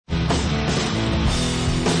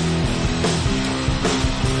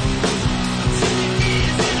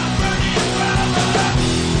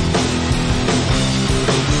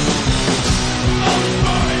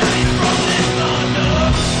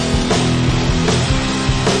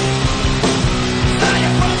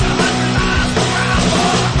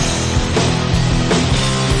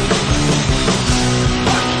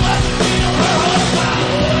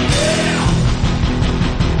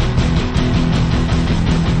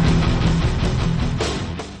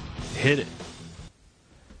hit it.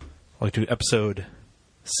 I'd like to do episode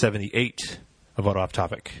 78 of Auto Off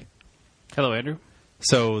Topic. Hello, Andrew.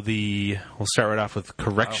 So we'll start right off with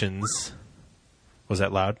corrections. Was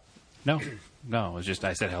that loud? No, it was just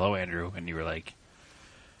I said hello, Andrew, and you were like,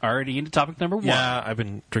 already into topic number 1. Yeah, I've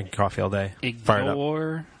been drinking coffee all day. Fired up.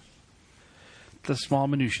 Ignore the small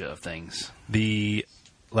minutia of things. The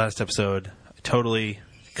last episode, I totally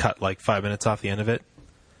cut like 5 minutes off the end of it.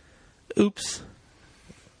 Oops.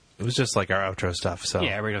 It was just like our outro stuff. So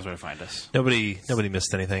Yeah, everybody knows where to find us. Nobody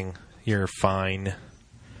missed anything. You're fine.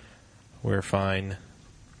 We're fine.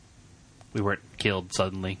 We weren't killed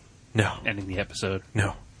suddenly, No. ending the episode.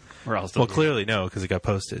 No. We're all still Well, clearly no, because it got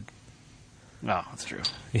posted. Oh, that's true.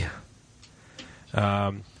 Yeah.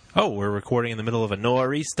 We're recording in the middle of a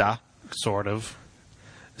nor'easter. Sort of.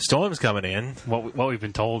 Storm's coming in. What we've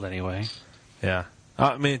been told, anyway. Yeah.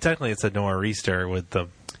 I mean, technically it's a nor'easter with the...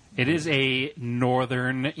 It is a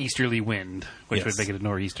northern easterly wind, which Yes. would make it a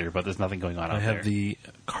nor'easter, but there's nothing going on out there. I have the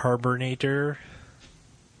carbonator.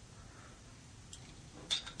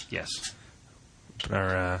 Yes. We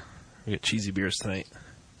got cheesy beers tonight.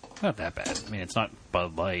 Not that bad. I mean, it's not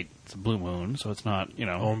Bud Light. It's a Blue Moon, so it's not,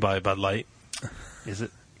 Owned by Bud Light. Is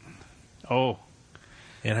it? Oh.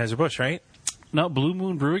 Anheuser-Busch, right? No, Blue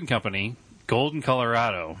Moon Brewing Company, Golden,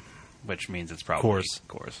 Colorado, which means it's probably...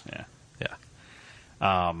 Coors, yeah. Yeah.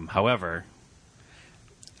 However,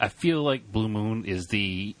 I feel like Blue Moon is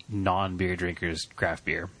the non-beer drinker's craft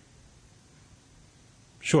beer.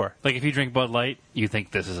 Sure. Like, if you drink Bud Light, you think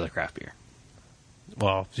this is a craft beer.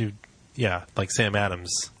 Well, like Sam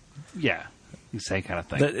Adams. Yeah. Same kind of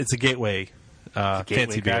thing. It's a gateway,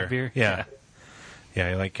 fancy craft beer? Yeah. Yeah,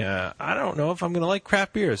 you're like, I don't know if I'm going to like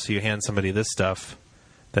craft beer. So you hand somebody this stuff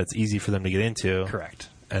that's easy for them to get into. Correct.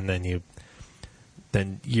 And then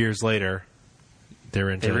years later, they're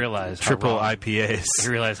into triple IPAs. They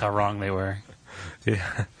realize how wrong they were.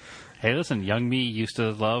 Yeah. Hey, listen, young me used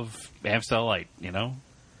to love Amstel Light,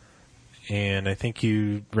 And I think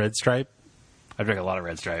you Red Stripe. I drank a lot of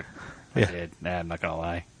Red Stripe. Yeah. I did. Nah, I'm not going to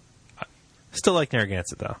lie. Still like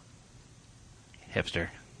Narragansett, though. Hipster.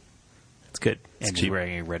 It's good. It's And cheap. he's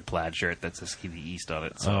wearing a red plaid shirt that says Ski East on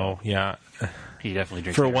it. So Oh, yeah. he definitely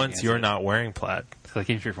drinks For Narragansett. once, you're not wearing plaid. So I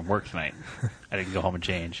came straight from work tonight. I didn't go home and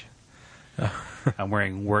change. I'm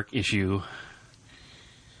wearing work issue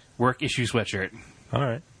sweatshirt All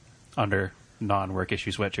right. under non-work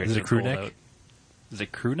issue sweatshirt. Is it a crew neck? Out. Is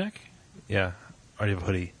it crew neck? Yeah. Or do you have a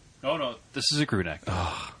hoodie? Oh, no. This is a crew neck.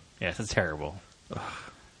 Oh. Yes, it's terrible.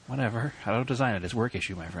 Whatever. I don't design it. It's work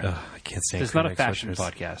issue, my friend. I can't stand It's not a crew neck fashion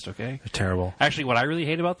sweatshirts. podcast, okay? They're terrible. Actually, what I really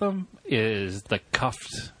hate about them is the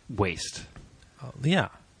cuffed waist. Yeah.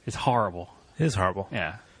 It's horrible. It is horrible.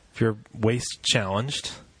 Yeah. If you're waist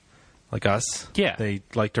challenged, like us, Yeah. they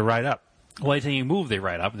like to ride up. Well, anytime you move, they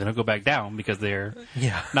ride up, and then they'll go back down because they're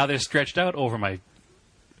now they're stretched out over my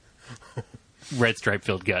red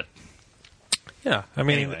stripe-filled gut. Yeah. I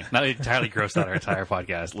mean, Anyway, now they entirely grossed out our entire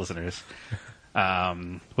podcast listeners.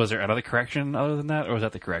 Was there another correction other than that, or was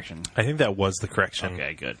that the correction? I think that was the correction.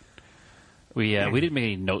 Okay, good. We didn't make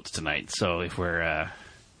any notes tonight, so if we're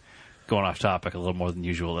going off topic a little more than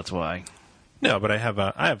usual, that's why. No, but I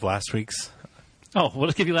have last week's. Oh, we'll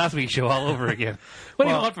just give you last week's show all over again. What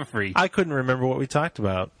do you want for free? I couldn't remember what we talked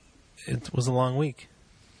about. It was a long week.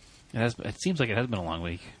 It seems like it has been a long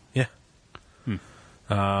week. Yeah.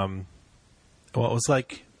 Well,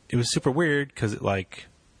 it was super weird because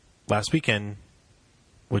last weekend,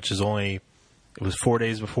 which is it was 4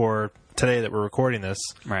 days before today that we're recording this.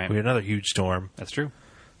 Right. We had another huge storm. That's true.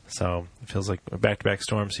 So it feels like back-to-back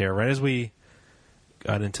storms here right as we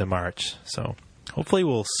got into March. So hopefully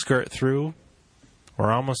we'll skirt through.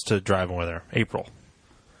 We're almost to driving weather. April.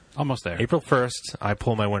 Almost there. April 1st, I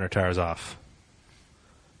pull my winter tires off.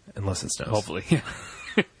 Unless it snows. Hopefully.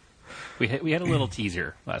 We had a little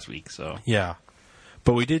teaser last week, so. Yeah.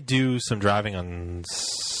 But we did do some driving on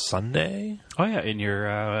Sunday. Oh, yeah, in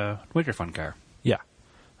your winter fun car. Yeah.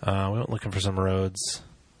 We went looking for some roads.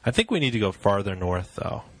 I think we need to go farther north,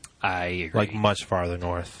 though. I agree. Like, much farther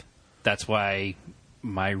north. That's why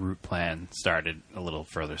my route plan started a little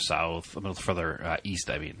further south, a little further east,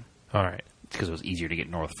 I mean. All right. Because it was easier to get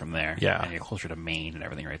north from there. Yeah. And you're closer to Maine and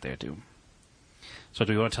everything right there, too. So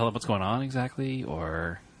do we want to tell them what's going on exactly,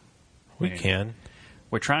 or... We can.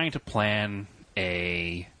 We're trying to plan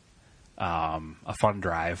a fun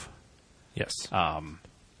drive. Yes.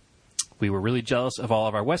 We were really jealous of all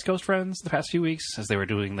of our West Coast friends the past few weeks as they were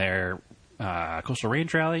doing their Coastal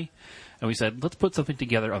Range Rally. And we said, let's put something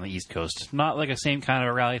together on the East Coast. Not like a same kind of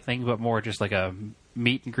a rally thing, but more just like a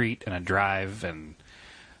meet and greet and a drive. And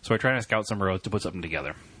so we're trying to scout some roads to put something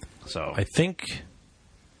together. So I think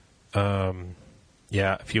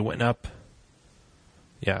Yeah, if you went up,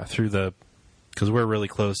 through because we're really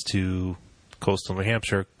close to coastal New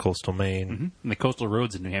Hampshire, coastal Maine. Mm-hmm. And the coastal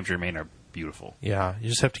roads in New Hampshire and Maine are beautiful. Yeah, you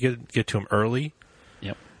just have to get to them early.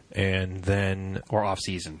 Yep. And then... Or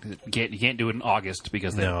off-season. You can't do it in August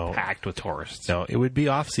because they're packed with tourists. No, it would be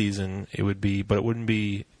off-season. It would be... But it wouldn't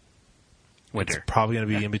be... Winter. It's probably going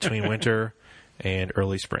to be in between winter and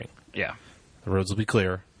early spring. Yeah. The roads will be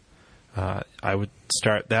clear. I would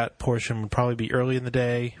start... That portion would probably be early in the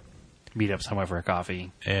day. Meet up somewhere for a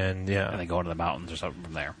coffee. And then go into the mountains or something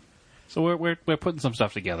from there. So we're putting some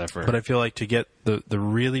stuff together for... But I feel like to get the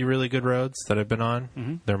really, really good roads that I've been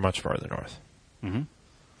on, they're much farther north. Mm-hmm.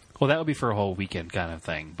 Well, that would be for a whole weekend kind of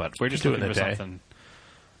thing, but we're just looking for something...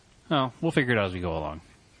 Oh, we'll figure it out as we go along.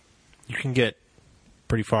 You can get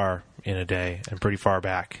pretty far in a day and pretty far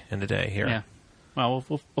back in a day here. Yeah. Well,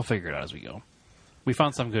 we'll figure it out as we go. We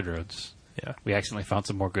found some good roads. Yeah. We accidentally found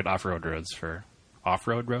some more good off-road roads for...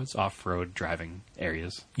 Off-road driving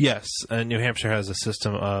areas. Yes. New Hampshire has a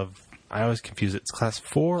system of... I always confuse it. It's class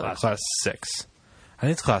 4 or class 6? I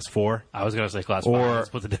think it's class 4. I was going to say class 5.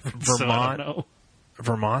 That's what the difference is. Vermont, so I don't know.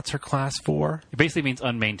 Vermont's are class 4. It basically means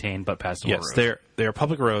unmaintained but passable roads. Yes, they're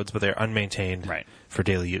public roads, but they're unmaintained for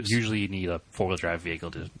daily use. Usually you need a four-wheel drive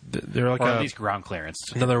vehicle to... They're like or at least ground clearance.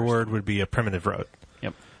 Another word would be a primitive road.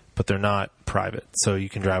 Yep. But they're not private, so you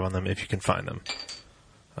can drive on them if you can find them.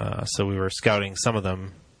 So we were scouting some of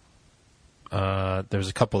them. There's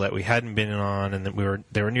a couple that we hadn't been on, and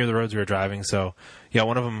they were near the roads we were driving. So, yeah,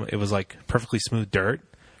 one of them, it was like perfectly smooth dirt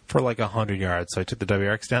for like 100 yards. So I took the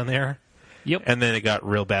WRX down there. Yep. And then it got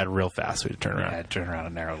real bad real fast. We had to turn around. Yeah, turn around a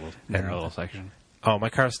narrow little section. Oh, my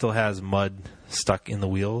car still has mud stuck in the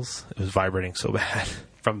wheels. It was vibrating so bad.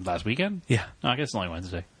 From last weekend? Yeah. No, I guess it's only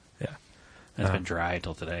Wednesday. Yeah. And it's been dry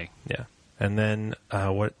till today. Yeah. And then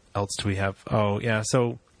what else do we have? Oh, yeah.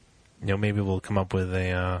 So, maybe we'll come up with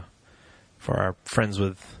for our friends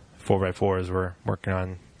with 4x4s, we're working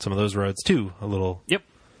on some of those roads too. A little. Yep.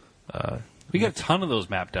 We got a ton of those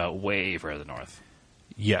mapped out way further north.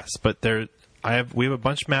 Yes, but we have a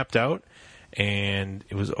bunch mapped out, and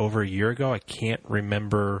it was over a year ago. I can't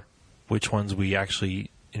remember which ones we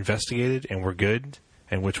actually investigated and were good,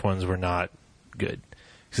 and which ones were not good.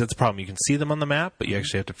 Because that's the problem. You can see them on the map, but you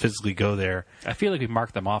actually have to physically go there. I feel like we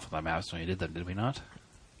marked them off on the maps when we did them, did we not?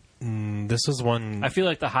 This was one... I feel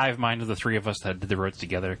like the hive mind of the three of us that did the roads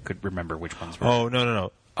together could remember which ones were... Oh,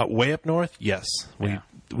 no. Way up north, yes.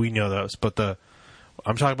 We know those. But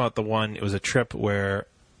I'm talking about the one, it was a trip where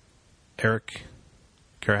Eric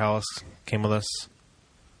Karahalis came with us.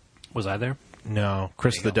 Was I there? No.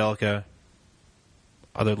 Chris the Delica,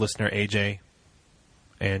 other listener AJ,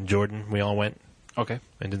 and Jordan, we all went. Okay.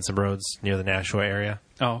 And did some roads near the Nashua area.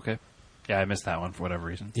 Oh, okay. Yeah, I missed that one for whatever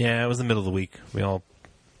reason. Yeah, it was the middle of the week. We all...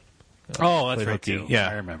 that's right, hooky. too. Yeah.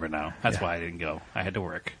 I remember now. That's why I didn't go. I had to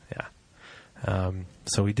work. Yeah.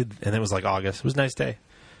 So we did... And it was like August. It was a nice day.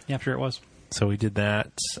 Yeah, I'm sure it was. So we did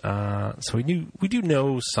that. So we do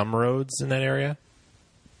know some roads in that area.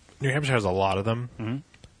 New Hampshire has a lot of them. Mm-hmm.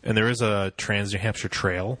 And there is a Trans New Hampshire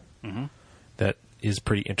Trail that is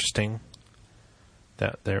pretty interesting.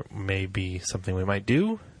 That there may be something we might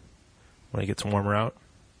do when it gets warmer out.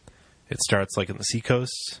 It starts like in the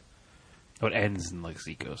seacoast. Oh, it ends in like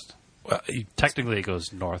seacoast. Well, Technically, it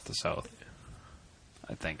goes north to south.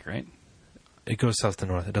 I think, right? It goes south to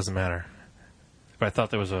north. It doesn't matter. But I thought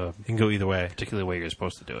there was a You can go either way. particular way you're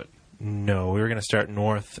supposed to do it. No, we were going to start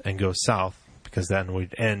north and go south because then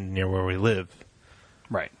we'd end near where we live.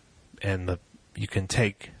 Right. And you can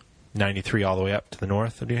take 93 all the way up to the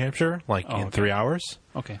north of New Hampshire, in 3 hours.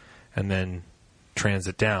 Okay. And then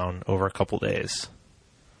transit down over a couple days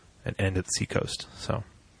and end at the seacoast. So,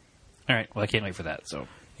 All right. Well, I can't wait for that. So,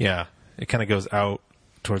 yeah, it kind of goes out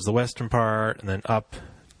towards the western part and then up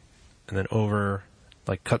and then over,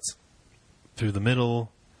 cuts through the middle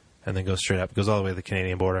and then goes straight up. It goes all the way to the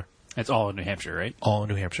Canadian border. it's all in New Hampshire, right? All in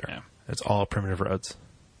New Hampshire. Yeah. It's all primitive roads.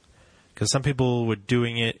 Because some people were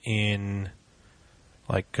doing it in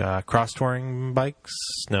cross touring bikes.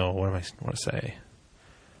 No, what want to say?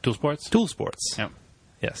 Dual sports? Dual sports. Yep.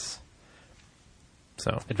 Yes.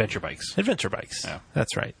 So Adventure bikes. adventure bikes. Yeah.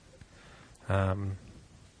 That's right.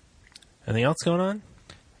 Anything else going on?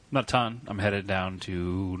 Not a ton. I'm headed down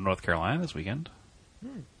to North Carolina this weekend.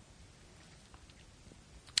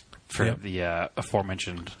 For the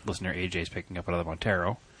aforementioned listener, AJ's picking up another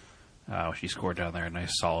Montero. She scored down there a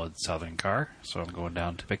nice, solid southern car. So I'm going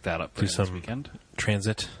down to pick that up for Do this some weekend.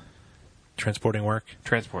 transporting work.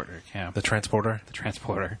 Transporter, yeah. The transporter. The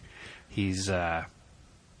transporter. He's, I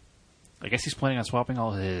guess he's planning on swapping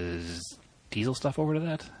all his diesel stuff over to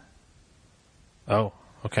that. Oh,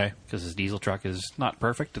 Okay. because his diesel truck is not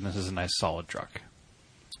perfect, and this is a nice solid truck.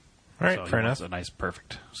 All right, So fair he enough. wants a nice,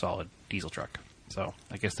 perfect, solid diesel truck. So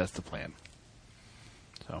I guess that's the plan.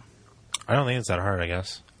 So I don't think it's that hard, I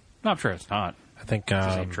guess. no, I'm sure it's not. I think... It's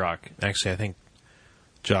the same truck. Actually, I think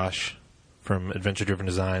Josh from Adventure Driven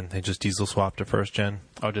Design, they just diesel swapped to first gen.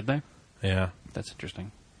 Oh, did they? Yeah. That's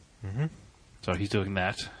interesting. Mm-hmm. So he's doing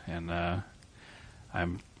that, and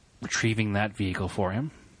I'm retrieving that vehicle for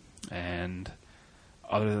him. And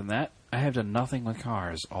other than that, I have done nothing with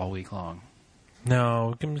cars all week long.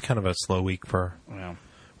 No, kind of a slow week for... Well,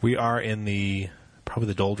 We are in probably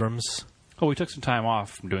the doldrums. oh, we took some time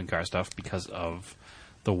off from doing car stuff because of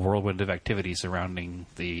the whirlwind of activity surrounding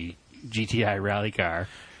the GTI rally car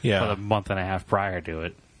Yeah. for the month and a half prior to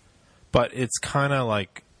it. But it's kind of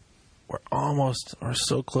like we're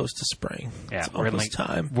so close to spring. Yeah, it's we're in almost like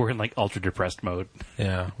time. We're in like ultra depressed mode.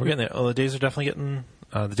 Yeah, we're getting there. Oh, the days are definitely getting...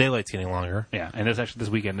 the daylight's getting longer. Yeah, and this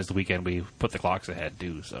weekend is the weekend we put the clocks ahead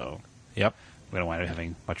too, so Yep. we don't wind up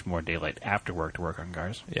having much more daylight after work to work on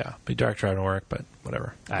cars. Yeah, be dark driving to work, but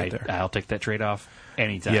whatever. We'll get there. I'll take that trade off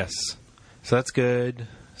anytime. Yes. So that's good.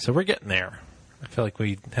 So we're getting there. I feel like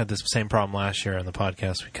we had this same problem last year on the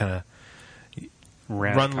podcast. We kind of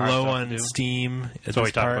run low on steam. At So we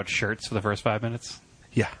this talked part. about shirts for the first 5 minutes.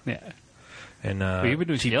 Yeah. Yeah, And we've been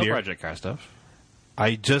doing cheap Scale beer. Project car stuff.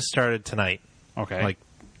 I just started tonight. Okay, Like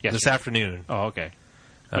this Yesterday. afternoon. Oh, okay.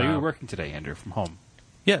 So you were Um, working today, Andrew, from home,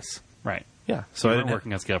 Yes. right? Yeah. So So I you didn't weren't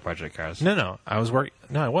working on Scale Project cars. No, I was working.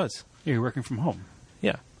 No, I was. You were working from home,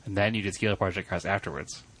 Yeah. and then you did Scale Project cars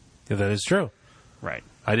afterwards. Yeah, that is true. Right.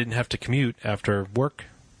 I didn't have to commute after work,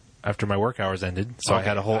 after my work hours ended. So I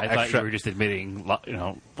had a whole I thought extra. you were just admitting,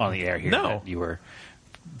 on the air here No. that you were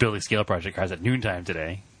building Scale Project cars at noontime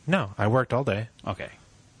today. No, I worked all day. Okay.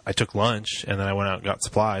 I took lunch and then I went out and got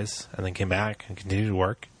supplies and then came back and continued to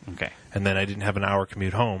work. Okay. And then I didn't have an hour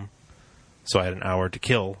commute home, so I had an hour to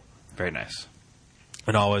kill. Very nice.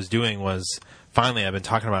 And all I was doing was, finally, I've been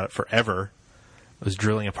talking about it forever, was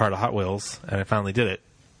drilling apart a Hot Wheels, and I finally did it.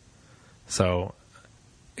 So,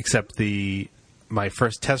 except my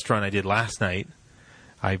first test run I did last night,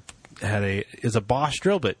 I had is a Bosch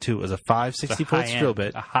drill bit too. It was a 5/60 drill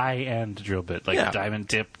bit. A high-end drill bit, like Yeah. a diamond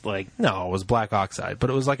tipped, like, No, it was black oxide, but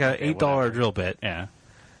it was like a Okay, $8 whatever. drill bit. yeah.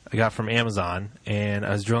 I got from Amazon, and I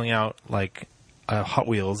was drilling out like Hot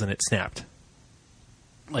Wheels, and it snapped.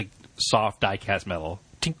 Like soft die-cast metal.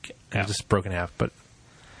 Tink. Yeah. It just broke in half, but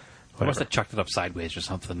I must whatever. have chucked it up sideways or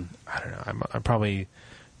something. I don't know. I probably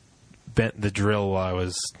bent the drill while I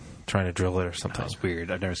was trying to drill it or something. That's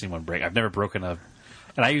weird. I've never seen one break. I've never broken a...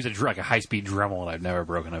 And I use like a high-speed Dremel, and I've never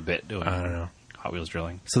broken a bit doing I don't know. Hot Wheels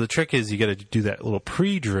drilling. So the trick is you got to do that little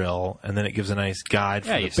pre-drill, and then it gives a nice guide for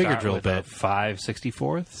Yeah, the you bigger start drill with bit. a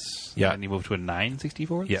 5/64ths. Yeah. And you move to a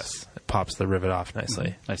 9/64ths. Yes, it pops the rivet off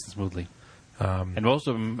nicely. Nice and smoothly. And most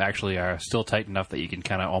of them actually are still tight enough that you can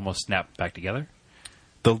kind of almost snap back together.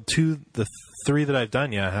 The three that I've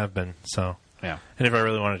done, yeah, have been. So, Yeah. and if I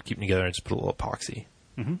really wanted to keep them together, I just put a little epoxy.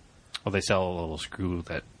 Well, they sell a little screw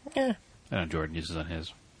that Yeah. I know Jordan uses on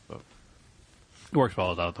his. But it works well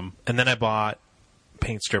without them. And then I bought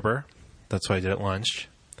paint stripper. That's what I did at lunch.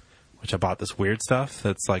 Which I bought this weird stuff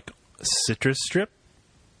that's like citrus strip,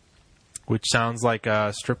 which sounds like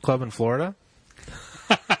a strip club in Florida.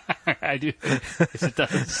 I do. Yes, it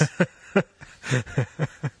does.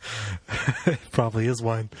 Probably is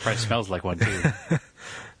one. Probably smells like one, too.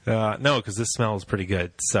 No, because this smells pretty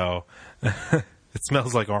good. So it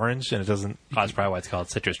smells like orange, and it doesn't. Oh, that's probably why it's called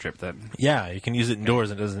citrus strip, then. Yeah, you can use it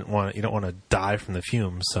indoors, and it doesn't want. You don't want to die from the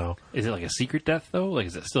fumes. So Is it like a secret death, though? Like,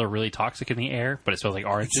 is it still really toxic in the air, but it smells like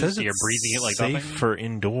oranges, it says so you're it's breathing it like safe nothing? for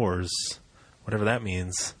indoors, whatever that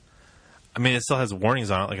means. I mean, it still has warnings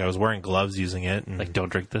on it. Like I was wearing gloves using it, and Like, don't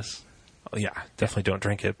drink this? oh, yeah, definitely don't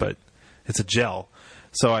drink it. But it's a gel,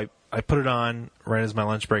 so I put it on right as my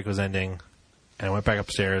lunch break was ending, and I went back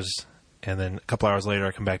upstairs. And then a couple hours later,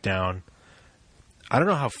 I come back down. I don't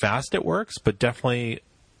know how fast it works, but definitely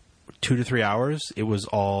 2 to 3 hours, it was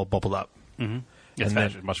all bubbled up. It's And then-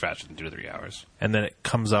 faster, much faster than 2 to 3 hours. And then it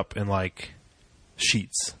comes up in like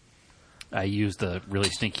sheets. I used the really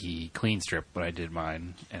stinky clean strip when I did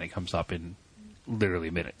mine, and it comes up in literally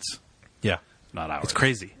minutes, Yeah. not hours. It's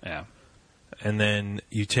crazy. Yeah. And then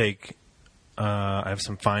you take, I have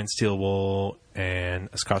some fine steel wool and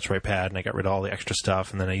a Scotch-Brite pad, and I got rid of all the extra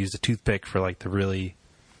stuff. And then I used a toothpick for like the really,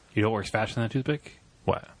 You know what works faster than a toothpick?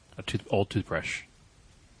 what? Old toothbrush.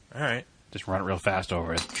 All right. Just run it real fast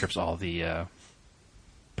over it. Trips all the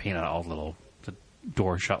paint on all the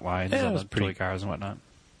door shut lines Yeah, on that's the pretty- toy cars and whatnot.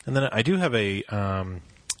 And then I do have a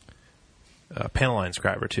panel line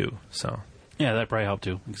scriber too. So Yeah, that probably helped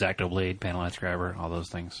too. X-Acto blade, panel inscriber, all those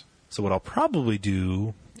things. So what I'll probably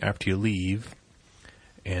do after you leave,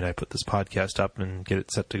 and I put this podcast up and get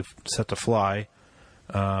it set to fly,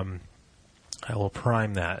 I will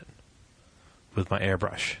prime that with my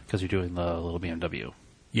airbrush. Because you're doing the little BMW.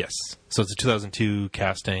 Yes. So it's a 2002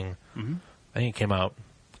 casting. Mm-hmm. I think it came out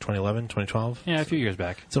 2011, 2012. Yeah, a few years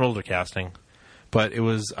back. It's an older casting. But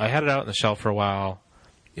I had it out on the shelf for a while.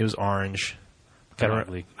 It was orange. I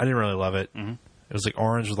didn't really love it. Mm-hmm. It was like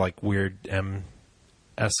orange with like weird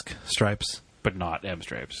M-esque stripes. But not M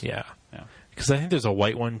stripes. Yeah. Because I think there's a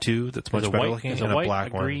white one too that's much better looking, and a white,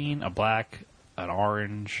 black one. Green, a black, an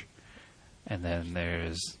orange, and then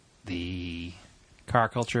there's the car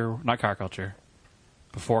culture. Not car culture.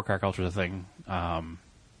 Before car culture, the thing. I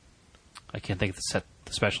can't think of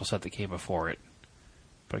the special set that came before it,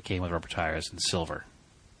 but it came with rubber tires and silver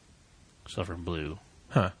and blue.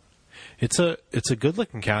 Huh. It's a good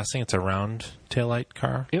looking casting. It's a round taillight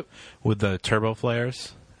car. Yep. With the turbo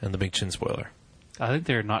flares and the big chin spoiler. I think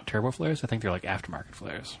they're not turbo flares. I think they're like aftermarket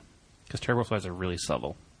flares. Because turbo flares are really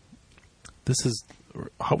subtle. This is...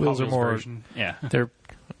 Hot Wheels are more... Version. Yeah. They're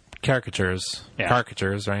caricatures. Yeah.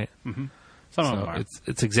 Caricatures, right? Mm-hmm. Some of them are.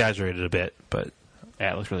 It's exaggerated a bit, but...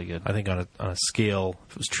 Yeah, it looks really good. I think on a scale,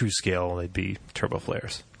 if it was true scale, they'd be turbo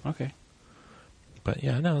flares. Okay. But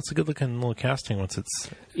yeah, no, it's a good looking little casting once it's...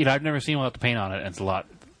 I've never seen one without the paint on it, and it's a lot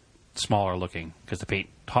smaller looking, because the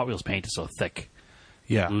Hot Wheels paint is so thick.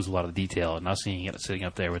 Yeah. You lose a lot of the detail, and now seeing it sitting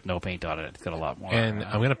up there with no paint on it, it's got a lot more. And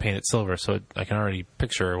I'm going to paint it silver, so I can already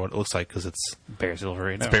picture what it looks like, because it's... bare silver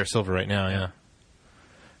right now. It's bare silver right now, yeah.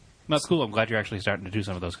 That's cool. I'm glad you're actually starting to do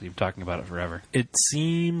some of those, because you've been talking about it forever. It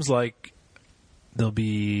seems like there'll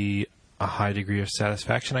be a high degree of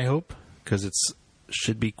satisfaction, I hope, because it's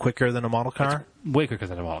should be quicker than a model car. It's way quicker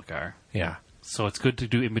than a model car. Yeah. So it's good to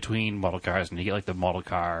do in between model cars, and you get like the model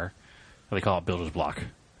car, what they call it, builder's block,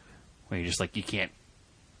 where you just like, you can't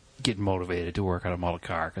get motivated to work on a model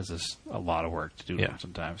car because there's a lot of work to do them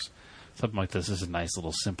sometimes. Something like this is a nice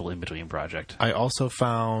little simple in-between project. I also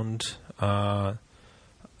found,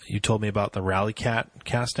 you told me about the Rally Cat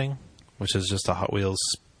casting, which is just a Hot Wheels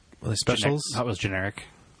specials. Hot Wheels generic.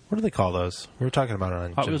 What do they call those? We were talking about it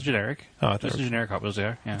on... Hot Wheels generic. Oh, I thought just a generic Hot Wheels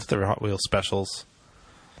there. Yeah. They were Hot Wheels specials.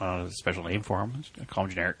 There's a special name for them. I call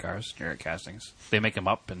them generic cars, generic castings. They make them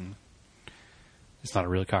up, and it's not a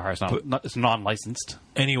real car. It's non-licensed.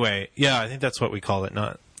 Anyway, yeah, I think that's what we call it.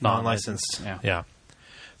 Not non-licensed. Yeah.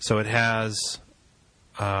 So it has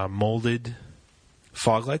molded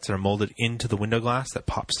fog lights that are molded into the window glass that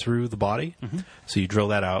pops through the body. Mm-hmm. So you drill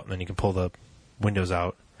that out, and then you can pull the windows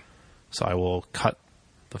out. So I will cut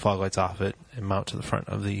the fog lights off it and mount to the front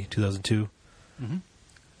of the 2002. Mm-hmm.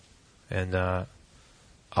 And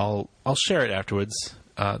I'll share it afterwards.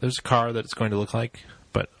 There's a car that it's going to look like,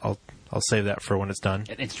 but I'll save that for when it's done.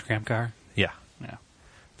 An Instagram car? Yeah. Yeah.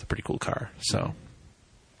 It's a pretty cool car. So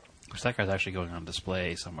that car's actually going on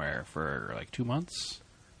display somewhere for like 2 months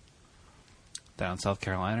down in South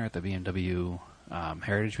Carolina at the BMW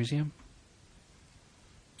Heritage Museum.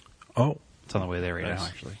 Oh. It's on the way there right now,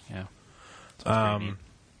 actually. Yeah.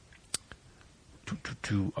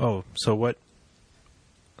 So what?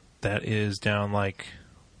 That is down like...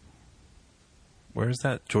 Where is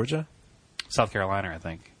that? Georgia? South Carolina, I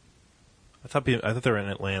think. I thought they were in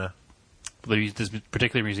Atlanta. This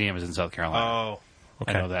particular museum is in South Carolina. Oh,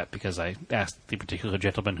 okay. I know that because I asked the particular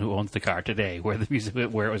gentleman who owns the car today where it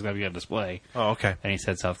was going to be on display. Oh, okay. And he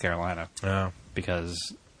said South Carolina. Oh. Because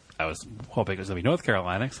I was hoping it was going to be North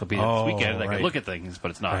Carolina, because it'll be this weekend. I can look at things,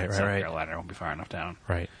 but it's not in South Carolina. It won't be far enough down.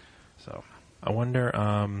 Right. So I wonder.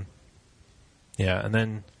 Yeah, and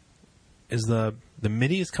then is the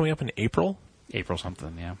MIDI is coming up in April? April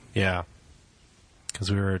something, yeah. Yeah. Because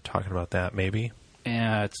we were talking about that, maybe.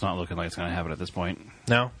 Yeah, it's not looking like it's going to happen at this point.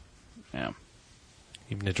 No? Yeah.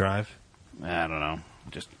 Even to drive? I don't know.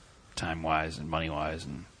 Just time-wise and money-wise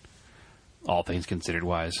and all things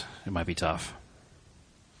considered-wise, it might be tough.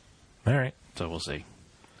 All right. So we'll see.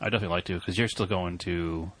 I'd definitely like to, because you're still going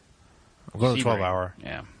to... I'll go to the 12-hour.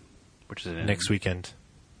 Yeah. Which is next weekend.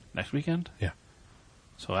 Next weekend? Yeah.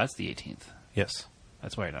 So that's the 18th. Yes.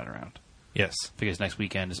 That's why you're not around. Yes. Because next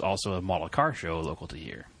weekend is also a model car show local to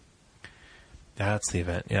here. That's the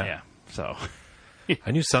event, yeah. Yeah, so...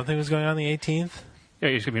 I knew something was going on the 18th. Yeah,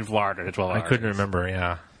 you're going to be in Florida at 12 hours. I couldn't remember,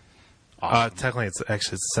 yeah. Awesome. Technically, it's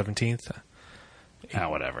the 17th.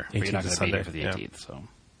 Whatever. But you're not going to be here for the 18th, so...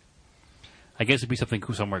 I guess it'd be something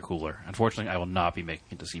somewhere cooler. Unfortunately, I will not be making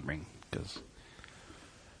it to Sebring, because...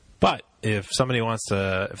 But if somebody wants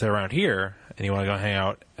to... If they're around here, and you want to go hang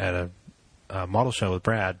out at a model show with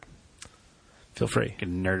Brad, feel free.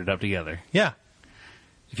 Can nerd it up together. Yeah.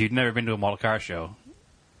 if you've never been to a model car show,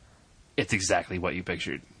 it's exactly what you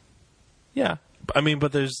pictured. Yeah. I mean,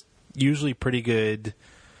 but there's usually pretty good,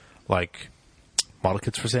 like, model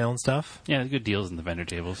kits for sale and stuff. Yeah, good deals in the vendor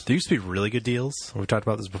tables. There used to be really good deals. We've talked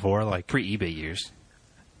about this before. Like Pre-eBay years.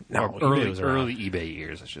 no, Or eBay was around. early eBay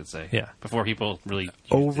years, I should say. Yeah. Before people really... used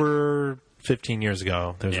it. Over 15 years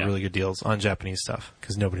ago, there was Yeah. really good deals on Japanese stuff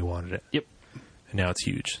because nobody wanted it. Yep. And now it's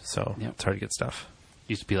huge, so Yep. it's hard to get stuff.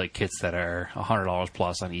 Used to be like kits that are $100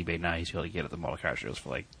 plus on eBay. Now you should be able to get at the model car shows for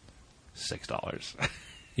like $6.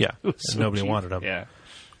 Yeah, It was and so nobody cheap. wanted them. Yeah.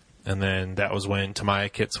 And then that was when Tamiya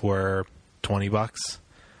kits were $20.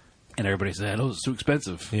 And everybody said, "Oh, it's too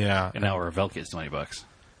expensive." Yeah, And now our Revel kit's $20.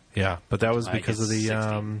 yeah, but that was Tamiya because of kit's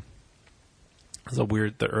the 60.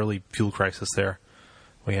 the early fuel crisis there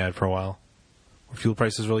we had for a while. Where fuel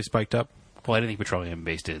prices really spiked up. Well, anything petroleum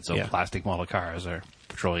based did. So Yeah. plastic model cars are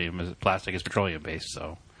plastic is petroleum based.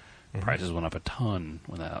 So prices went up a ton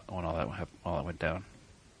when all that went down.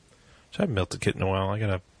 So I haven't built a kit in a while. I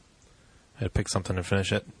gotta pick something and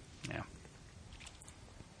finish it. Yeah.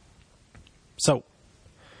 So,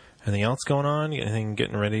 anything else going on? Anything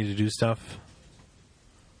getting ready to do stuff?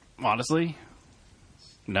 Honestly,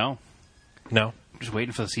 no. No. Just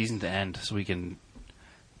waiting for the season to end so we can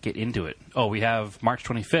get into it. Oh, we have March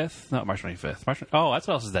 25th. Not March 25th. Oh, that's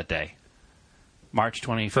what else is that day. March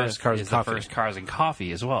 25th First Cars is and the Coffee. first Cars and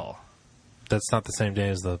Coffee as well. That's not the same day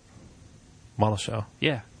as the model show.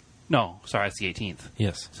 Yeah. No, sorry, it's the 18th.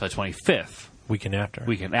 Yes. So the 25th, Weekend after.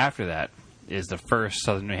 weekend after that, is the first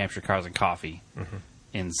Southern New Hampshire Cars and Coffee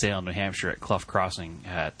in Salem, New Hampshire at Clough Crossing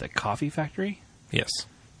at the Coffee Factory. Yes.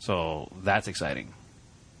 So that's exciting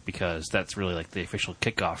because that's really like the official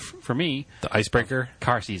kickoff for me. The icebreaker.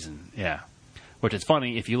 Car season, yeah. Which is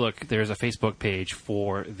funny, if you look, there's a Facebook page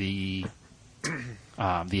for the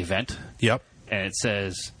event, Yep. and it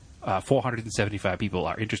says 475 people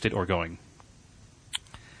are interested or going.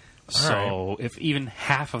 So if even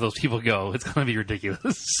half of those people go, it's going to be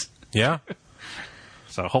ridiculous. Yeah.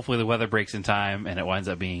 So hopefully the weather breaks in time and it winds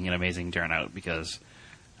up being an amazing turnout because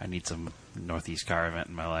I need some Northeast car event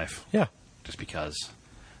in my life. Yeah. Just because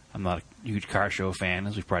I'm not a huge car show fan,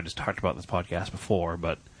 as we've probably just talked about in this podcast before,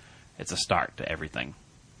 but it's a start to everything.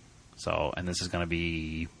 So, and this is going to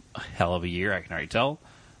be a hell of a year, I can already tell.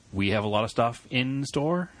 We have a lot of stuff in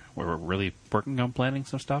store. We're really working on planning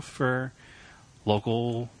some stuff for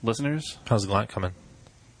local listeners. How's the Glant coming?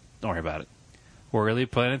 Don't worry about it. We're really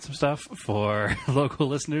planning some stuff for local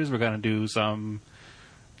listeners. We're going to do some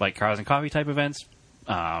like Cars and Coffee type events.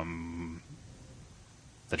 The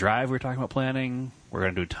drive we're talking about planning. We're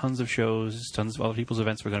going to do tons of shows, tons of other people's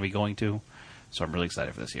events we're going to be going to. So I'm really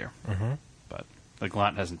excited for this year. Mm-hmm. But the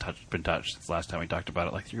Glant hasn't been touched since the last time we talked about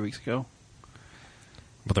it like 3 weeks ago.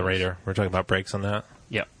 With the Raider. We're talking about brakes on that.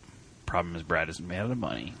 Yep. Problem is Brad isn't made out of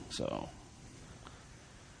money, so...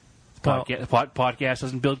 Well- Podcast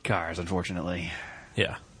doesn't build cars, unfortunately.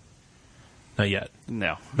 Yeah. Not yet.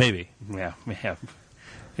 No. Maybe. Yeah.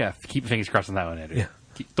 Yeah. Keep your fingers crossed on that one, Andrew. Yeah.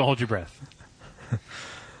 Don't hold your breath. A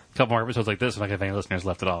couple more episodes like this, we're not going to have any listeners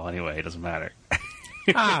left at all anyway. It doesn't matter.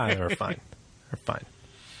 We're fine. We're fine.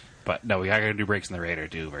 But no, we are going to do brakes in the Raider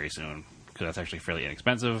too very soon because that's actually fairly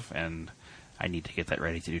inexpensive, and I need to get that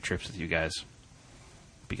ready to do trips with you guys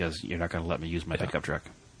because you're not going to let me use my pickup truck.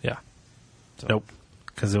 Yeah. So, Nope.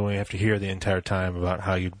 Because then we have to hear the entire time about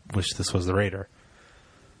how you wish this was the Raider.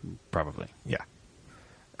 Probably. Yeah.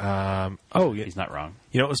 He's not wrong.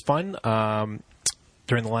 You know, it was fun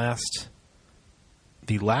during the last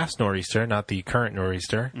Nor'easter, not the current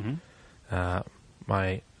Nor'easter.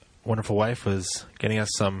 My wonderful wife was getting us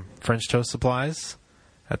some French toast supplies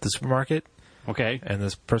at the supermarket, Okay. and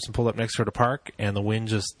this person pulled up next to her to park, and the wind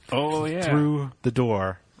just Oh, yeah. threw the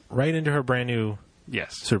door right into her brand new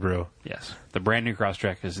Yes. Subaru. Yes. The brand new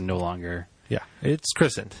Crosstrek is no longer... Yeah, it's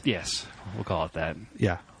christened. Yes. We'll call it that.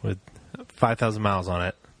 Yeah, with 5,000 miles on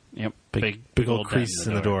it. Yep. Big old dent crease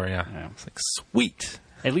in the door. Yeah. It's like, sweet.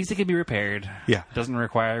 At least it can be repaired. Yeah. Doesn't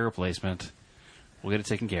require a replacement. We'll get it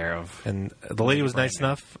taken care of. And the lady was nice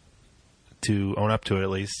enough to own up to it at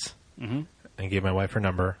least, and gave my wife her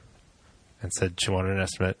number and said she wanted an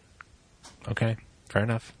estimate. Okay, fair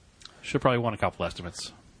enough. Should probably want a couple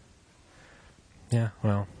estimates. Yeah,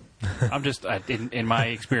 well, I'm just, in my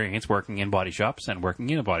experience working in body shops and working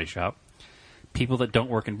in a body shop, people that don't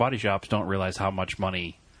work in body shops don't realize how much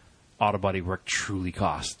money auto body work truly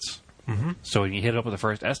costs. Mm-hmm. So when you hit it up with the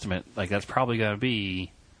first estimate, like that's probably going to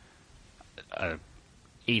be a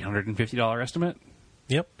 $850 estimate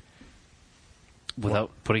yep.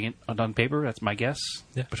 without putting it on paper. That's my guess.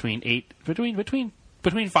 Yeah. Between 5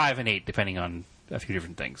 and 8, depending on a few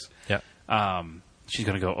different things. Yeah. She's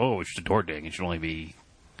going to go, oh, it's just a door ding. It should only be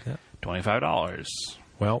 $25.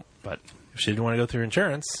 Well, But if she didn't want to go through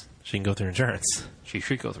insurance, she can go through insurance. she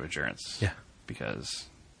should go through insurance. Yeah. Because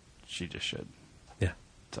she just should. Yeah.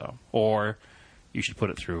 So, or you should put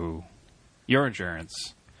it through your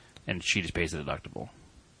insurance, and she just pays the deductible.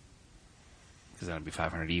 Because then it'd be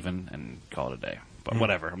 $500 even, and call it a day. But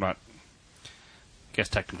whatever. I'm not. I guess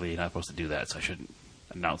technically you're not supposed to do that, so I shouldn't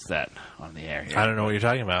announce that on the air here. I don't know what you're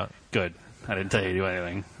talking about. Good. I didn't tell you to do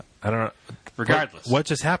anything. I don't know. Regardless. What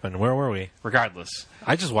just happened? Where were we? Regardless.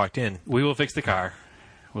 I just walked in. We will fix the car.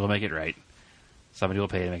 We'll make it right. Somebody will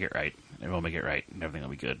pay to make it right, and we'll make it right, and everything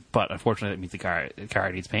will be good. But unfortunately, that means the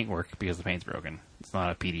car needs paint work because the paint's broken. It's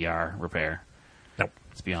not a PDR repair. Nope.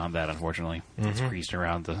 It's beyond that, unfortunately. It's greased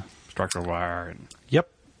around the structural wire, and Yep.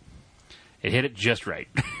 it hit it just right.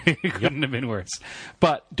 It couldn't have been worse.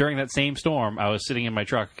 But during that same storm, I was sitting in my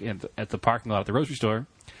truck at the parking lot at the grocery store,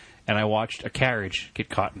 and I watched a carriage get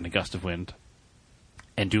caught in a gust of wind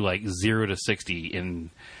and do like 0 to 60 in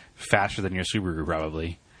faster than your Subaru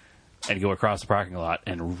probably, and go across the parking lot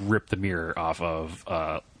and rip the mirror off of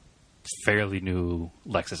a fairly new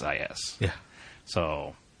Lexus IS. Yeah.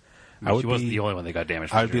 So I would she wasn't be- the only one that got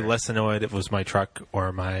damaged. For I would be sure. less annoyed if it was my truck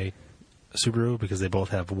or my Subaru because they both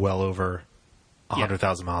have well over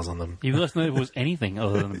 100,000 miles on them. You'd be less annoyed if it was anything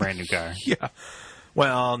other than the brand new car. Yeah.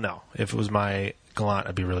 Well, no. If it was my Galant,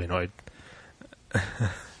 I'd be really annoyed.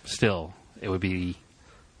 Still, it would be.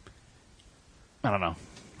 I don't know.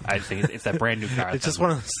 I just think it's that brand new car. It's just one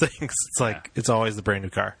of those things. It's like, it's always the brand new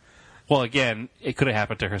car. Well, again, it could have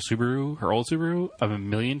happened to her Subaru, her old Subaru, a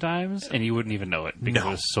million times, and you wouldn't even know it because No.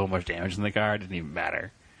 there was so much damage in the car. It didn't even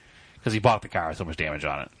matter because he bought the car with so much damage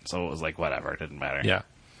on it. So it was like whatever. It didn't matter. Yeah.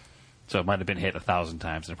 So it might have been hit 1,000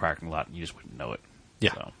 times in a parking lot, and you just wouldn't know it.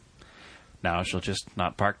 Yeah. So now she'll just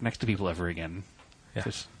not park next to people ever again. Yeah.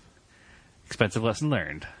 Just expensive lesson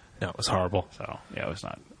learned. No, it was horrible. So yeah, it was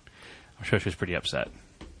not. I'm sure she was pretty upset.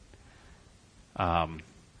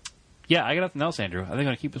 Yeah, I got nothing else, Andrew. I think I'm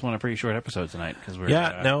going to keep this one a pretty short episode tonight because we're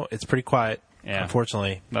No, it's pretty quiet. Yeah.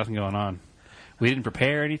 Unfortunately. nothing going on. We didn't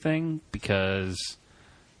prepare anything because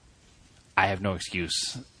I have no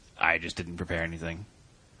excuse. I just didn't prepare anything.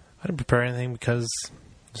 I didn't prepare anything because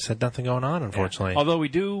I just had nothing going on, unfortunately. Although we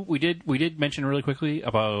did mention really quickly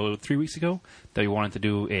about 3 weeks ago that we wanted to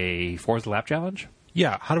do a Forza Lap Challenge.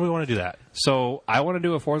 Yeah, how do we want to do that? So I want to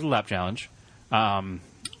do a Forza Lap Challenge.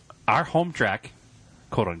 Our home track,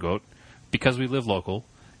 quote unquote, because we live local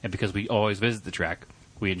and because we always visit the track,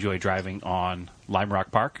 we enjoy driving on Lime Rock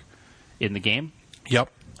Park in the game. Yep.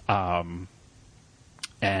 And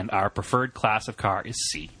our preferred class of car is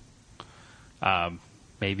C.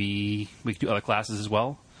 Maybe we could do other classes as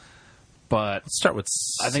well, but Let's start with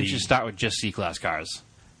C. I think you should start with just C class cars.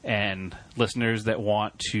 And listeners that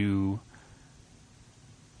want to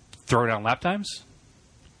throw down lap times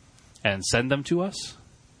and send them to us,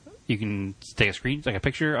 you can take a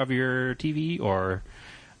picture of your TV, or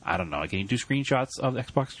I don't know, can you do screenshots of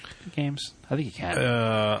Xbox games? I think you can. I don't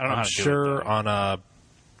know how I'm to do sure it, though. on a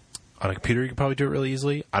computer you can probably do it really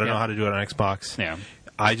easily. I don't know how to do it on Xbox. Yeah.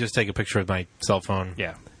 I just take a picture with my cell phone.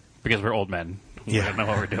 Yeah, because we're old men. We Yeah. don't know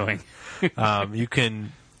what we're doing. You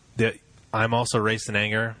can. I'm also Race in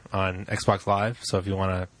Anger on Xbox Live, so if you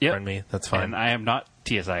want to Yep. friend me, that's fine. And I am not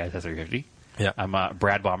TSI S350. Yeah. I'm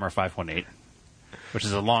Brad Bomber 518, which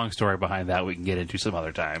is a long story behind that we can get into some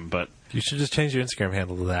other time. But You should just change your Instagram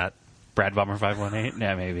handle to that. Brad Bomber 518?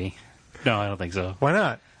 Yeah, maybe. No, I don't think so. Why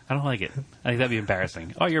not? I don't like it. I think that'd be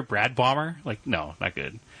embarrassing. Oh, you're Brad Bomber? Like, no, not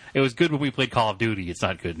good. It was good when we played Call of Duty. It's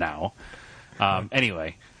not good now.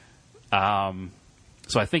 Anyway,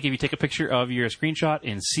 so I think if you take a picture of your screenshot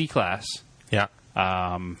in C class, Yeah.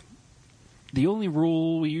 the only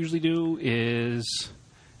rule we usually do is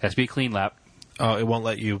it has to be a clean lap. Oh, it won't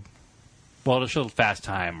let you. Well, it'll show fast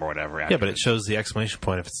time or whatever. Yeah, but it shows the exclamation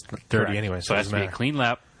point if it's dirty Correct. anyway. So So it it has doesn't to be a matter. clean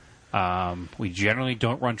lap. We generally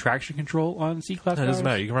don't run traction control on C class. No, it doesn't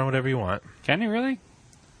cars. matter. You can run whatever you want. Can you really?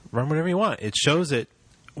 Run whatever you want. It shows it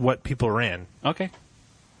what people ran. Okay.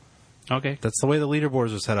 That's the way the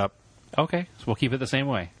leaderboards are set up. Okay. So we'll keep it the same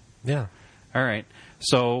way. Yeah. All right.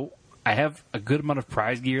 So I have a good amount of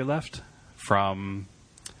prize gear left from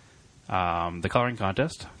the coloring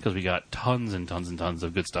contest because we got tons and tons and tons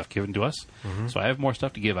of good stuff given to us. So I have more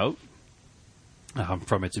stuff to give out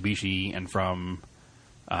from Mitsubishi and from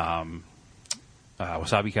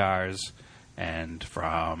Wasabi Cars and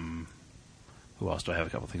from who else do I have a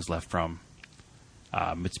couple things left from?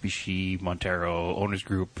 Mitsubishi Montero Owners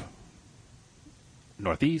Group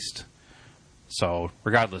Northeast. So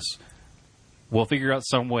regardless, we'll figure out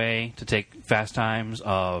some way to take fast times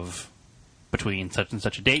of between such and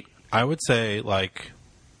such a date. I would say, like,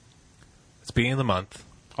 it's beginning of the month.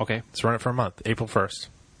 Okay. Let's run it for a month. April 1st.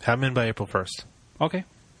 Have them in by April 1st. Okay.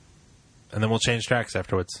 And then we'll change tracks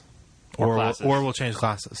afterwards. Or classes. Or we'll change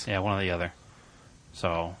classes. Yeah, one or the other.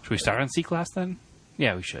 So, should we start on C class then?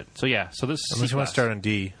 Yeah, we should. So, yeah. So, this is Unless C you want class. to start on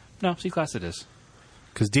D. No, C class it is.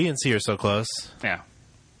 Because D and C are so close. Yeah.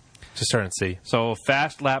 Just start on C. So,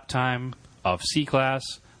 fast lap time of C class,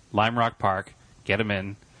 Lime Rock Park. Get them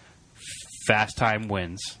in. Fast time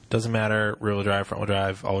wins. Doesn't matter. Rear-wheel drive, front-wheel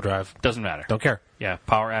drive, all-wheel drive. Doesn't matter. Don't care. Yeah,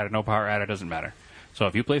 power adder, no power adder, doesn't matter. So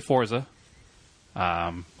if you play Forza,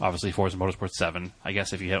 obviously Forza Motorsport 7, I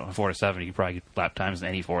guess if you hit on Forza 7, you can probably get lap times in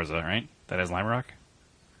any Forza, right? That has Lime Rock?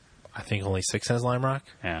 I think only 6 has Lime Rock.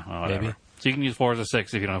 Yeah, well, whatever. Maybe. So you can use Forza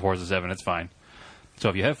 6 if you don't have Forza 7, it's fine. So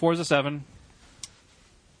if you have Forza 7,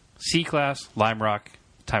 C-Class, Lime Rock,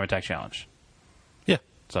 Time Attack Challenge. Yeah.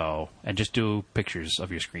 So, and just do pictures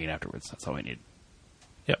of your screen afterwards. That's all we need.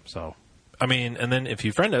 Yep. So, I mean, and then if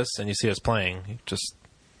you friend us and you see us playing, just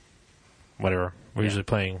whatever. We're usually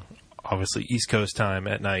playing, obviously, East Coast time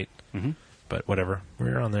at night. Mm-hmm. But whatever.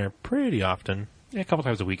 We're on there pretty often. yeah, a couple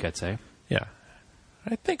times a week, I'd say. Yeah.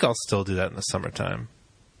 I think I'll still do that in the summertime.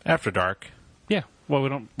 After dark. Yeah. Well, we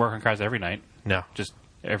don't work on cars every night. No. Just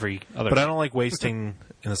every other But I don't like wasting,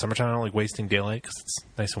 in the summertime, I don't like wasting daylight because it's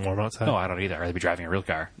nice and warm outside. No, I don't either. I'd rather be driving a real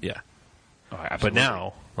car. Yeah. Oh, But absolutely.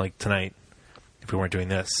 now, like tonight, if we weren't doing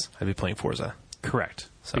this, I'd be playing Forza. Correct.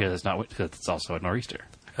 So- Because it's not because it's also a nor'easter.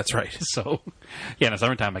 That's right. So, yeah, in the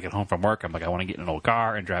summertime, I get home from work. I'm like, I want to get in an old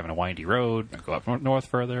car and drive in a windy road, or go up north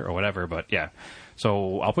further, or whatever. But yeah,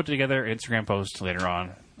 so I'll put together an Instagram post later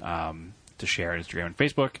on to share on Instagram and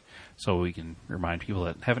Facebook, so we can remind people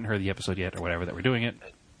that haven't heard the episode yet, or whatever, that we're doing it.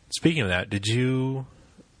 Speaking of that, did you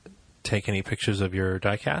take any pictures of your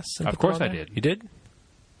diecasts? and Of put them course on I there? did. You did?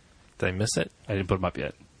 Did I miss it? I didn't put them up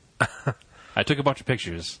yet. I took a bunch of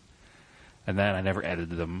pictures, and then I never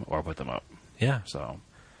edited them or put them up. Yeah. So,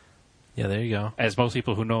 Yeah, there you go. as most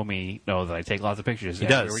people who know me know that I take lots of pictures. He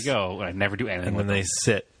Here does. we go. And I never do anything And with then them. they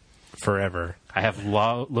sit forever. I have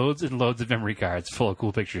loads and loads of memory cards full of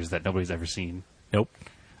cool pictures that nobody's ever seen. Nope.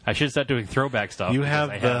 I should start doing throwback stuff. You because have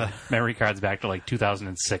I the- memory cards back to like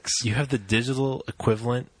 2006. You have the digital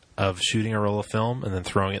equivalent of shooting a roll of film and then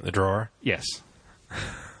throwing it in the drawer. Yes.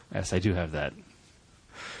 Yes, I do have that.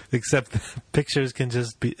 Except the pictures can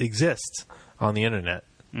just exist on the internet.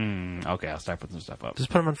 Okay, I'll start putting some stuff up. Just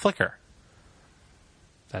put them on Flickr.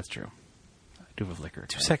 That's true. I do have a Flickr.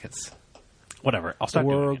 2 seconds. Whatever. I'll start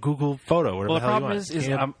Or doing it. Google Photo, whatever Well, the the hell problem you is, want.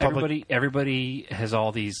 You have public- everybody has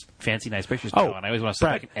all these fancy, nice pictures. Oh, now, and I always want to sit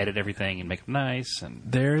Brad. back and edit everything and make them nice. And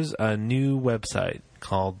There's a new website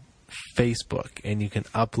called Facebook, and you can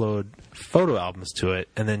upload photo albums to it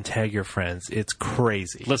and then tag your friends. It's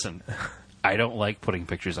crazy. listen, I don't like putting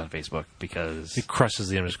pictures on Facebook because It crushes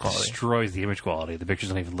the image it quality. destroys the image quality. The pictures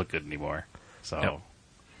don't even look good anymore. So Yep.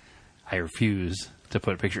 I refuse to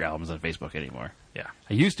put picture albums on Facebook anymore. Yeah.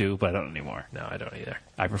 I used to, but I don't anymore. No, I don't either.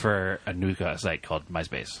 I prefer a new site called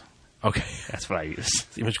MySpace. Okay. That's what I use. Is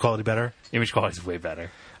the image quality better? Image quality is way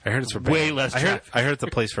better. I heard it's for Way bands. less I heard traffic. it's a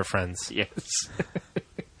place for friends. Yes.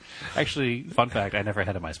 Actually, fun fact, I never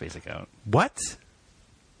had a MySpace account. What?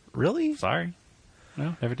 Really? Sorry.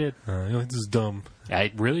 No, never did. This is dumb.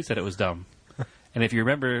 I really said it was dumb. And if you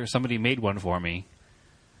remember, somebody made one for me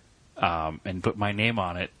and put my name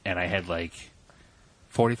on it, and I had like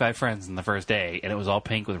 45 friends in the first day, and it was all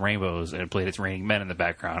pink with rainbows, and it played It's Raining Men in the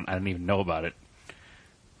background. I didn't even know about it.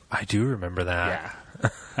 I do remember that.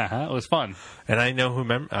 Yeah. It was fun. And I know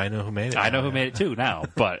who I know who made it. I know now, who made it too now,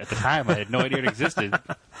 but at the time I had no idea it existed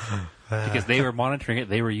because they were monitoring it,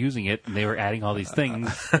 they were using it, and they were adding all these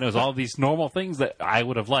things. And it was all these normal things that I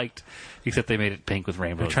would have liked, except they made it pink with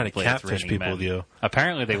rainbows. They're trying and to played It's catfish Raining people Men. with you.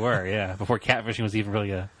 Apparently they were, yeah. Before catfishing was even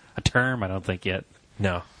really a term, I don't think yet.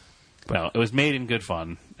 No. No, it was made in good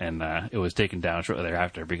fun, and it was taken down shortly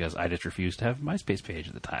thereafter because I just refused to have a MySpace page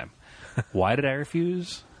at the time. Why did I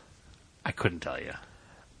refuse? I couldn't tell you.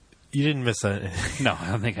 You didn't miss anything. No,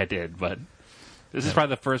 I don't think I did, but this is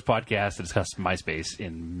probably the first podcast to discuss MySpace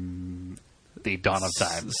in the dawn of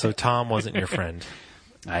time. So Tom wasn't your friend.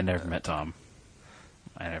 I never met Tom.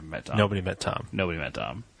 Nobody met Tom. Nobody met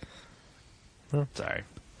Tom. Huh. Sorry.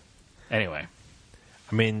 Anyway,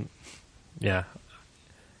 I mean, yeah.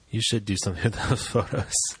 You should do something with those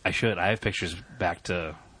photos. I should. I have pictures back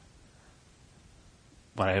to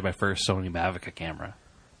when I had my first Sony Mavic camera.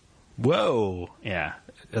 Whoa. Yeah.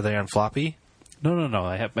 Are they on floppy? No.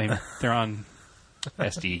 They're on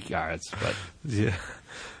SD cards, but Yeah.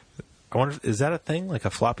 I wonder, is that a thing? Like a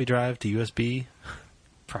floppy drive to USB?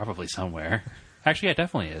 probably somewhere. Actually, yeah, it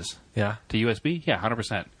definitely is. Yeah. To USB? Yeah, 100%.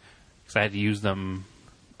 Because I had to use them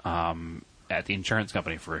at the insurance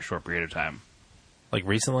company for a short period of time. Like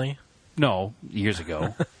recently? No, years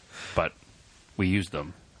ago. But we used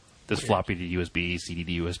them. This floppy to USB, CD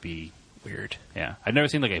to USB. Weird. Yeah. I've never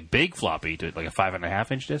seen like a big floppy to like a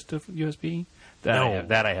 5.5 inch disc to USB. No.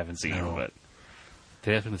 That I haven't seen, No. but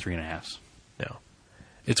they have been the 3.5s. No.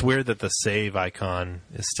 It's weird that the save icon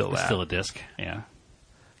is still It's that. still a disc, yeah.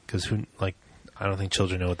 Because I don't think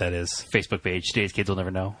children know what that is. Facebook page, today's kids will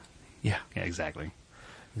never know. Yeah. Yeah, exactly.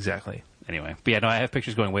 Exactly. Anyway, but yeah, no, I have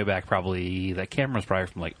pictures going way back. Probably that camera's probably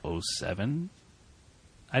from like 07,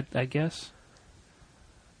 I guess.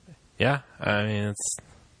 Yeah. I mean, it's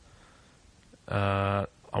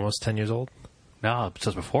almost 10 years old. No, it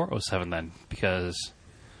says before 07 then, because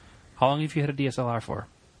how long have you had a DSLR for?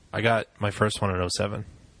 I got my first one in 07.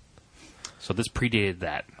 So this predated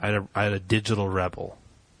that. I had a Digital Rebel.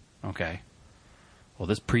 Okay. Well,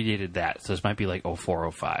 this predated that, so this might be like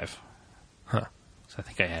 04, 05. Huh. So I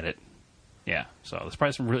think I had it. Yeah, so there's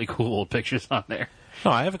probably some really cool old pictures on there. No,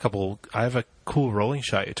 I have a cool rolling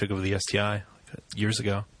shot you took of the STI years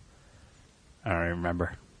ago. I don't even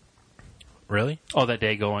remember. Really? Oh, that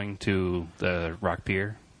day going to the Rock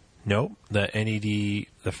Pier? Nope. The NED,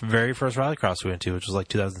 the very first rallycross we went to, which was like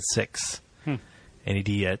 2006. NED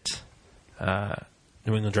at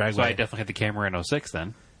New England Dragway. So I definitely had the camera in 06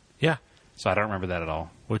 then. Yeah. So I don't remember that at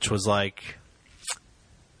all. Which was like,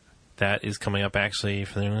 that is coming up actually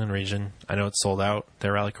for the New England region. I know it's sold out,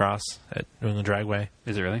 their rallycross at New England Dragway.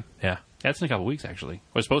 Is it really? Yeah. That's in a couple weeks, actually. It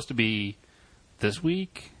was supposed to be this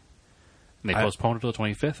week, and they postponed it till the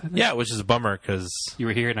 25th, I think? Yeah, which is a bummer because, You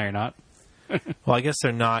were here, now you're not? well, I guess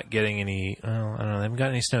they're not getting any, well, I don't know, they haven't got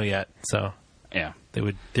any snow yet, so Yeah. they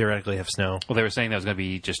would theoretically have snow. Well, they were saying that was going to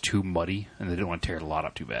be just too muddy, and they didn't want to tear the lot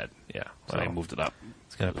up too bad. Yeah. So they moved it up.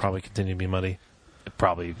 It's going to probably continue to be muddy. It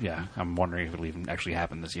probably, yeah. I'm wondering if it'll even actually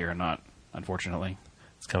happen this year or not, unfortunately.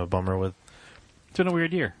 It's kind of a bummer with, It's been a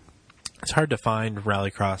weird year. it's hard to find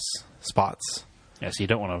rallycross spots. Yeah, so you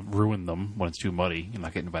don't want to ruin them when it's too muddy. You're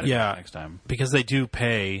not getting invited back next time. Because they do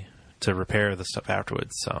pay to repair the stuff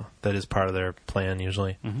afterwards, so that is part of their plan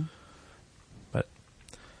usually. Mm-hmm.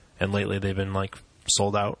 And lately they've been like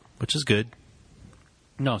sold out, which is good.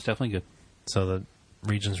 No, it's definitely good. So the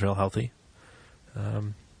region's real healthy.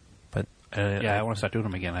 But Yeah, I want to start doing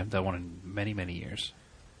them again. I haven't done one in many, many years.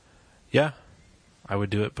 yeah, I would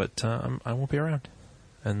do it, but I won't be around,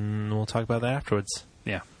 and we'll talk about that afterwards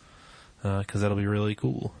Yeah. because that'll be really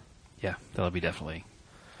cool. Yeah, that'll be definitely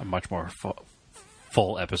a much more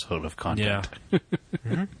full episode of content. Yeah.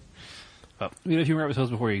 Mm-hmm. But we have a few more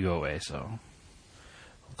episodes before you go away, so...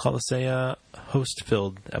 We'll call this a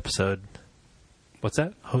host-filled episode. What's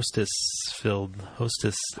that? Hostess-filled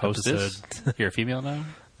Hostess? episode. You're a female now?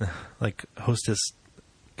 Like hostess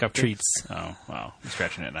Cupcakes? treats. Oh, wow. I'm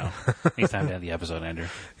scratching it now. It's time to end the episode, Andrew.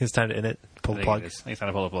 It's time to end it. Pull the plug. It's time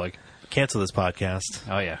to pull the plug. Cancel this podcast.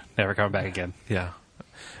 Oh, yeah. Never coming back again. Yeah.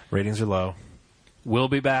 Ratings are low. We'll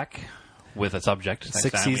be back with a subject next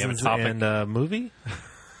 6 time. We have a seasons topic. and a movie?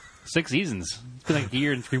 6 seasons. It's been like a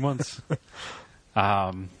year and 3 months.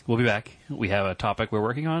 We'll be back. We have a topic we're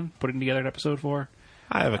working on, putting together an episode for.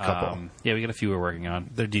 I have a couple. Yeah, we got a few we're working on.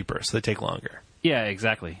 They're deeper, so they take longer. Yeah,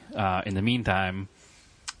 exactly. In the meantime,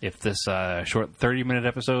 if this short 30-minute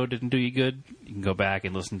episode didn't do you good, you can go back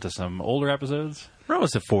and listen to some older episodes. We're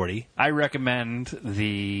almost at 40. I recommend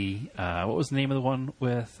the, what was the name of the one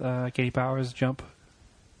with Katie Powers, Jump?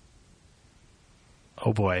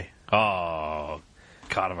 Oh, boy. Oh,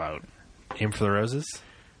 caught him out. Aim for the Roses?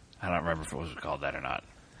 I don't remember if it was called that or not.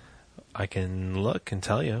 I can look and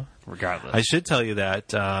tell you. Regardless. I should tell you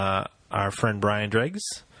that our friend Brian Driggs,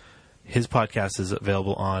 his podcast is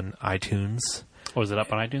available on iTunes Was it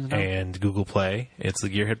up on iTunes now? and Google Play. It's the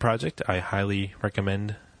Gearhead Project. I highly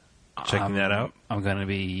recommend checking that out. I'm gonna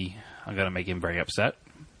make him very upset.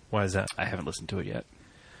 Why is that? I haven't listened to it yet.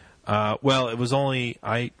 Well, it was only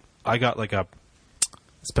I got like a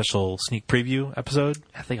special sneak preview episode.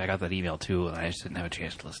 I think I got that email too, and I just didn't have a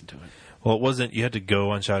chance to listen to it. Well, it wasn't. You had to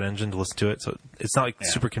go on Shout Engine to listen to it, so it's not like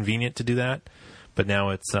super convenient to do that. But now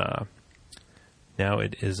it's now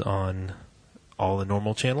it is on all the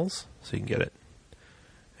normal channels, so you can get it.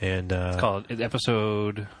 And It's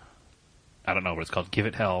episode, I don't know what it's called. Give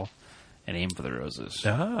It Hell and Aim for the Roses.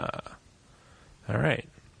 all right.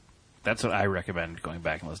 That's what I recommend going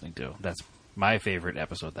back and listening to. That's my favorite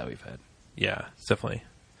episode that we've had. Yeah, it's definitely.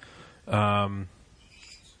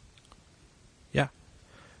 Yeah,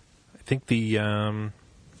 I think the. I don't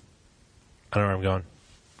know where I'm going.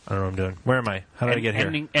 I don't know what I'm doing. Where am I? How did I get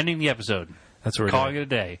here? Ending the episode. That's what we're Calling doing. it a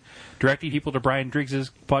day. Directing people to Brian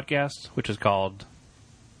Driggs' podcast, which is called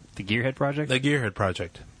The Gearhead Project. The Gearhead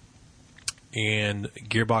Project. And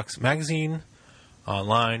Gearbox Magazine,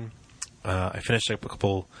 online, I finished up a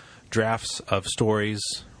couple drafts of stories,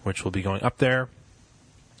 which will be going up there,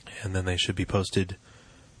 and then they should be posted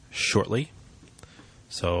shortly.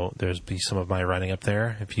 So there's be some of my writing up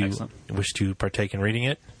there. If you Excellent. wish to partake in reading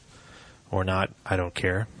it or not, I don't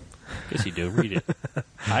care. Yes, you do. Read it.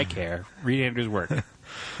 I care. Read Andrew's work.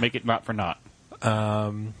 Make it not for naught.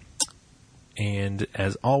 And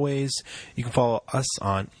as always, you can follow us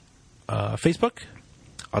on Facebook,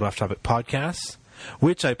 Auto Off Topic Podcasts,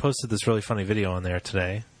 which I posted this really funny video on there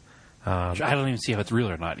today. I don't even see if it's real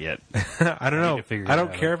or not yet. I don't know. to figure I it don't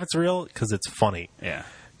out. care if it's real because it's funny. Yeah.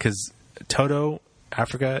 Because Toto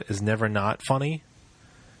Africa is never not funny,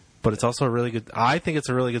 but it's also a really good. I think it's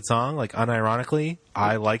a really good song. Like unironically,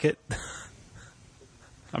 I like it.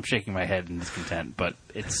 I'm shaking my head in discontent, but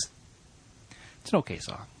it's an okay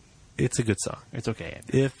song. It's a good song. It's okay,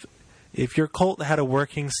 Andy. If your Colt had a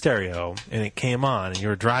working stereo and it came on and you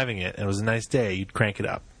were driving it and it was a nice day, you'd crank it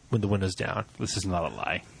up with the windows down. This is not a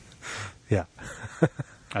lie. Yeah.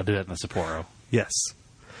 I'll do that in the Sapporo. Yes.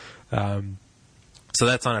 So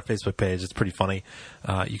that's on our Facebook page. It's pretty funny.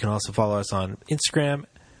 You can also follow us on Instagram,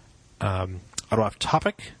 Auto Off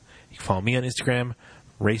Topic. You can follow me on Instagram,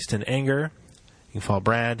 Raced in Anger. You can follow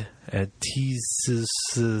Brad at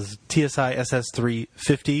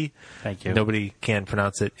TSISS350. Thank you. Nobody can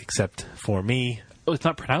pronounce it except for me. Oh, it's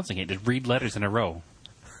not pronouncing it. Just read letters in a row.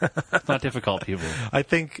 It's not difficult, people. I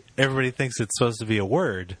think everybody thinks it's supposed to be a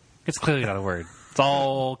word. It's clearly not a word. It's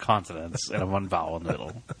all consonants and one vowel in the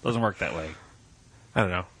middle. Doesn't work that way. I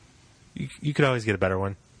don't know. You could always get a better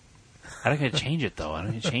one. I don't get to change it, though. I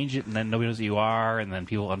don't get to change it, and then nobody knows who you are, and then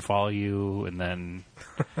people unfollow you, and then...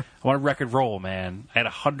 I want a record roll, man. I had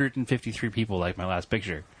 153 people like my last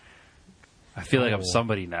picture. I feel like I'm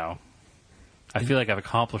somebody now. I feel like I've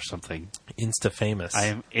accomplished something. Insta famous. I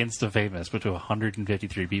am insta-famous, but to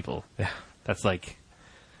 153 people. Yeah. That's like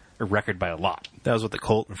a record by a lot. That was with the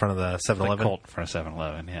Colt in front of the 7-Eleven. Like Colt in front of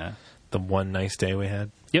 7-Eleven, yeah. The one nice day we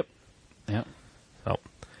had. Yep. Yep. Oh.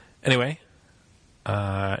 Anyway,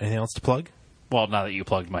 anything else to plug? Well, now that you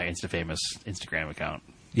plugged my insta-famous Instagram account,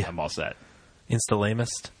 Yeah. I'm all set.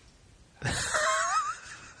 Insta-lamest.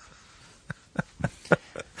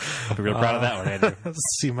 I'll be real proud of that one, Andrew.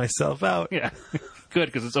 See myself out. Yeah. Good,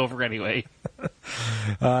 because it's over anyway. You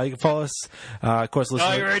can follow us. Of course, listen.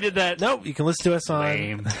 Oh, you already did that? Nope. You can listen to us on.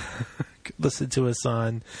 Lame. Listen to us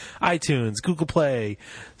on iTunes, Google Play,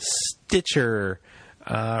 Stitcher,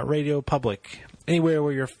 Radio Public, anywhere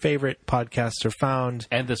where your favorite podcasts are found,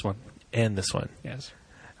 And this one. and this one. Yes.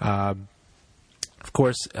 Of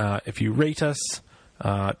course, if you rate us,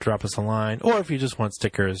 drop us a line, or if you just want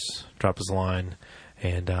stickers, drop us a line,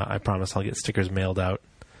 and I promise I'll get stickers mailed out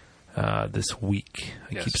this week.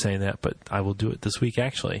 I Yes. keep saying that, but I will do it this week,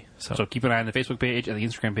 actually. So keep an eye on the Facebook page and the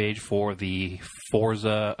Instagram page for the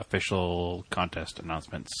Forza official contest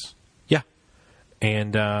announcements. Yeah.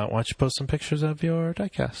 And why don't you post some pictures of your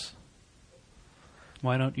diecast?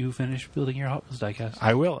 Why don't you finish building your Hot Wheels diecast?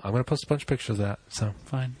 I will. I'm going to post a bunch of pictures of that. So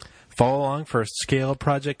Fine. follow along for scale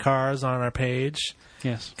project cars on our page,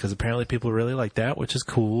 Yes. because apparently people really like that, which is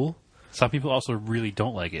cool. Some people also really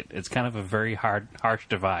don't like it. It's kind of a very harsh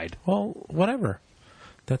divide. Well, whatever.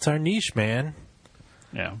 That's our niche, man.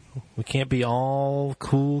 Yeah. We can't be all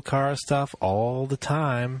cool car stuff all the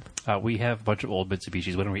time. We have a bunch of old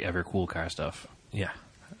Mitsubishis. When are we ever cool car stuff? Yeah.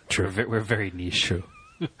 We're very niche. True.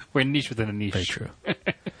 We're niche within a niche. Very true.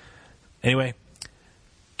 Anyway,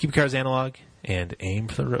 keep your cars analog and aim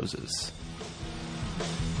for the roses.